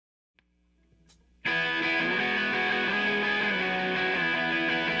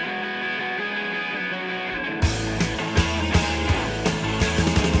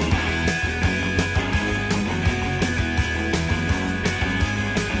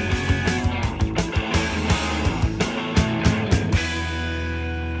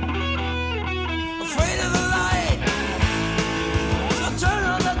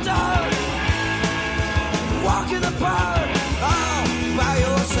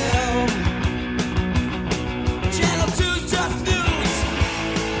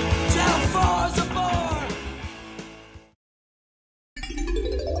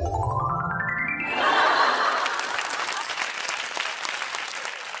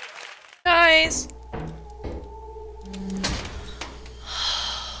anyways.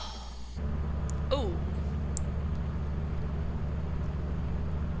 Oh.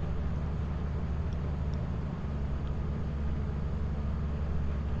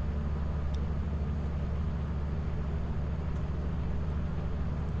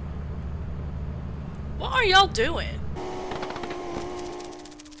 What are y'all doing?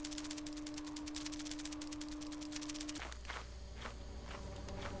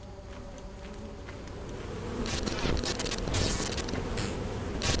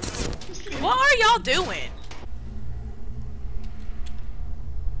 What are y'all doing?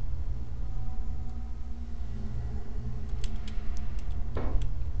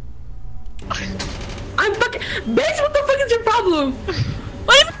 I'm fucking bitch, what the fuck is your problem?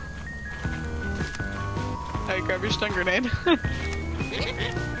 What do you Hey, grab your stun grenade.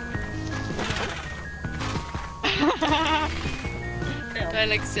 That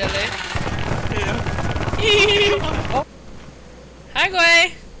looks silly. Yeah. Hi,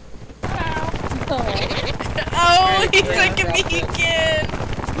 Gway. Oh, he's like a me again.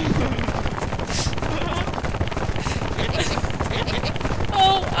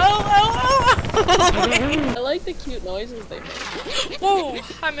 Oh. I like the cute noises they make. Whoa,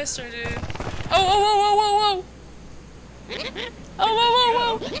 I missed her, dude. Oh, whoa.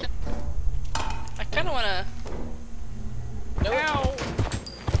 I kind of wanna. Nope. Ow!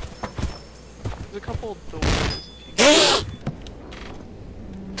 There's a couple doors.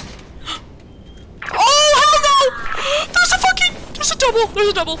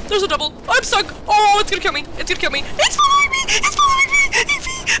 There's a double. I'm stuck. Oh, it's gonna kill me. It's following me. It's following me.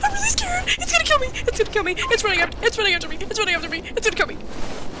 Evie, I'm really scared. It's gonna kill me. It's running after me. It's gonna kill me. It's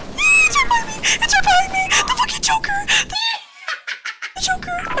right behind me. The fucking Joker. The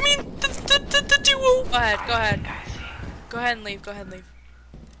Joker. I mean, the duo. Go ahead. Go ahead and leave. Okay.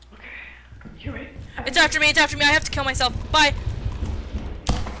 You're right. It's after me. I have to kill myself. Bye.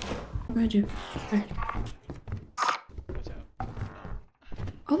 Where'd you? Right. Watch out.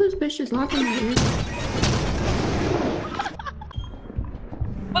 All those bitches locking my ears.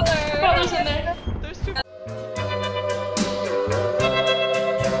 There's in there. There's two.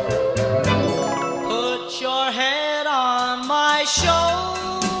 Put your head on my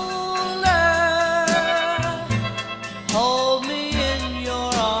shoulder, hold me in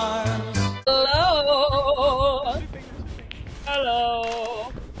your arms.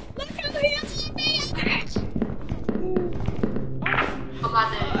 Hello. Look at me.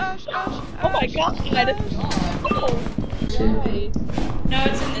 Ash. Oh my god. Oh. Nice. No,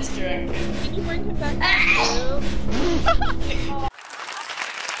 it's in this direction. Can you bring him back to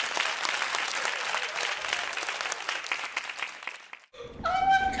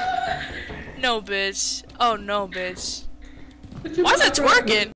No, bitch. Oh no, bitch. Why is it twerking?